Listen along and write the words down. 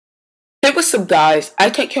Hey, what's up, guys?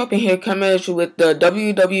 I Take Help in here coming at you with the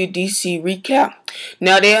WWDC recap.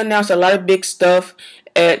 Now, they announced a lot of big stuff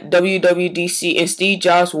at WWDC, and Steve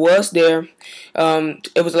Jobs was there.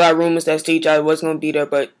 It was a lot of rumors that Steve Jobs wasn't going to be there,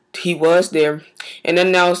 but he was there. And then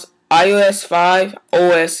announced iOS 5,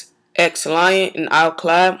 OS X Lion, and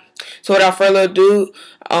Icloud. So, without further ado,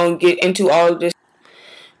 get into all of this.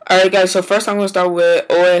 Alright guys, so first I'm going to start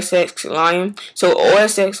with OS X Lion. So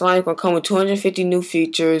OS X Lion is going to come with 250 new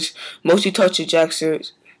features, multi-touch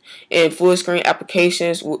adjusters, and full screen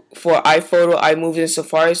applications for iPhoto, iMovie, and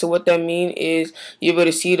Safari. So what that means is you'll be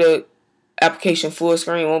able to see the application full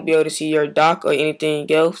screen. You won't be able to see your dock or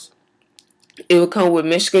anything else. It will come with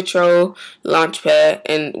mission control, Launchpad,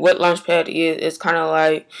 and what Launchpad is kind of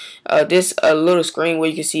like this a little screen where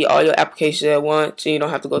you can see all your applications at once, so you don't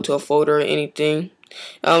have to go to a folder or anything.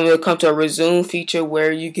 It'll come to a resume feature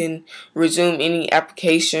where you can resume any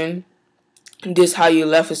application. This how you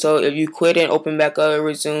left it. So if you quit and open back up and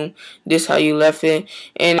resume, this how you left it.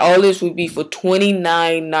 And all this would be for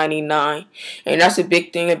 $29.99. And that's a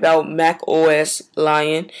big thing about Mac OS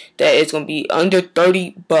Lion, that it's gonna be under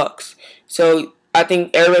 30 bucks. So I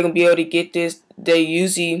think everybody gonna be able to get this. They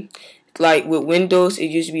usually, like with Windows, it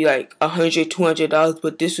used to be like $100, $200,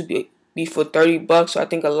 but this would be for 30 bucks. So I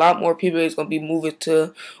think a lot more people is going to be moving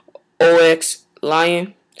to OS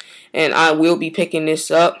Lion, and I will be picking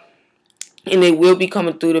this up, and it will be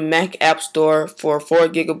coming through the Mac App Store for 4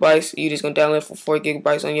 gigabytes. You're just going to download for 4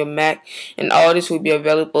 gigabytes on your Mac, and all this will be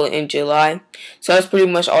available in July. So that's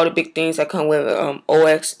pretty much all the big things that come with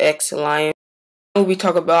OS X Lion. When we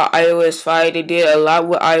talk about iOS 5, they did a lot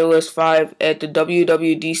with iOS 5 at the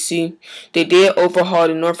WWDC. They did overhaul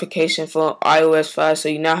the notification for iOS 5, so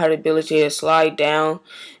you now have the ability to slide down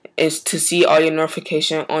is to see all your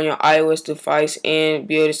notifications on your iOS device and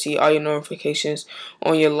be able to see all your notifications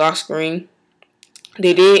on your lock screen.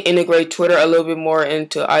 They did integrate Twitter a little bit more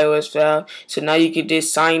into iOS 5, so now you can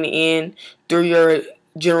just sign in through your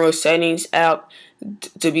general settings app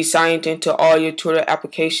to be signed into all your Twitter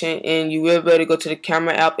application, and you will be able to go to the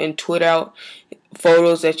camera app and tweet out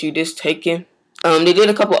photos that you just taken. They did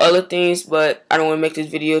a couple other things, but I don't want to make this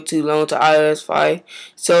video too long to iOS 5.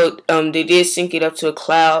 So they did sync it up to a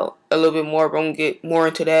cloud a little bit more, but I'm going to get more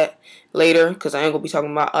into that later because I ain't going to be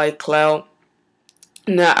talking about iCloud.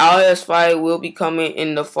 Now iOS 5 will be coming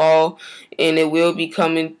in the fall, and it will be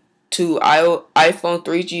coming to iPhone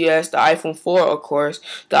 3GS, the iPhone 4, of course,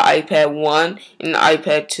 the iPad 1, and the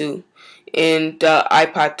iPad 2, and the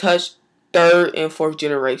iPod Touch 3rd and 4th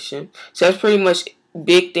generation. So that's pretty much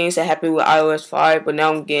big things that happened with iOS 5, but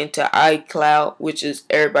now I'm getting to iCloud, which is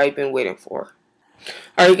everybody been waiting for.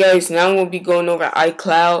 Alright guys, now I'm going to be going over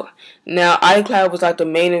Icloud. Now iCloud was like the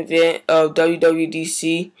main event of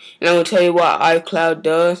WWDC, and I'm going to tell you what iCloud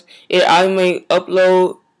does. It automatically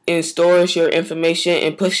upload and stores your information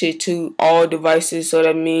and push it to all devices. So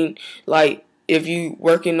that means like if you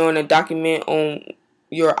working on a document on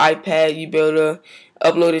your iPad, you be able to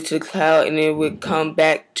upload it to the cloud and it would come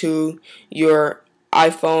back to your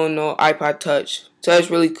iPhone or iPod Touch. So that's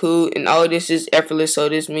really cool, and all of this is effortless, so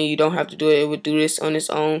this means you don't have to do it. It would do this on its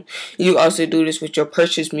own. You also do this with your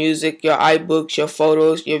purchase music, your iBooks, your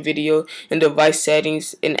photos, your video, and device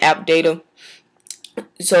settings and app data.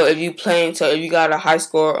 So if you got a high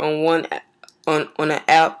score on one on an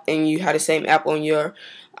app and you had the same app on your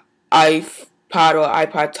iPod or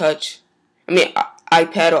iPod Touch,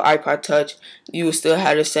 iPad or iPod Touch, you will still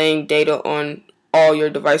have the same data on all your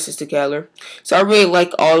devices together. So I really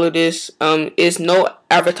like all of this. It's no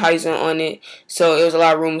advertising on it, so it was a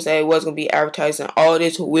lot of rumors that it was gonna be advertising. All of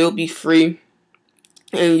this will be free,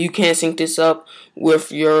 and you can sync this up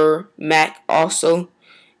with your Mac also.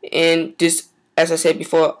 And this, as I said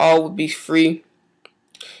before, all would be free.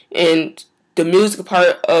 And the music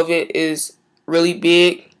part of it is really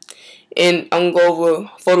big. And I'm gonna go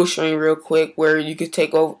over photo stream real quick, where you could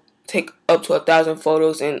take up to 1,000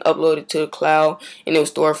 photos and upload it to the cloud, and it will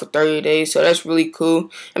store for 30 days. So that's really cool.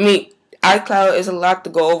 I mean, iCloud is a lot to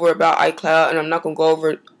go over about iCloud, and I'm not gonna go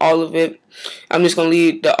over all of it. I'm just gonna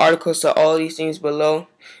leave the articles to all these things below.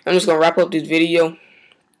 I'm just gonna wrap up this video.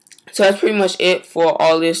 So that's pretty much it for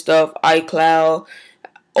all this stuff: iCloud,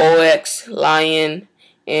 OS Lion,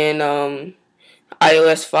 and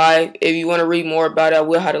iOS 5. If you want to read more about it, I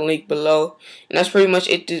will have a link below. And that's pretty much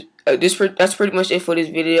it. That's pretty much it for this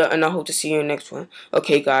video, and I hope to see you in the next one.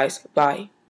 Okay, guys, bye.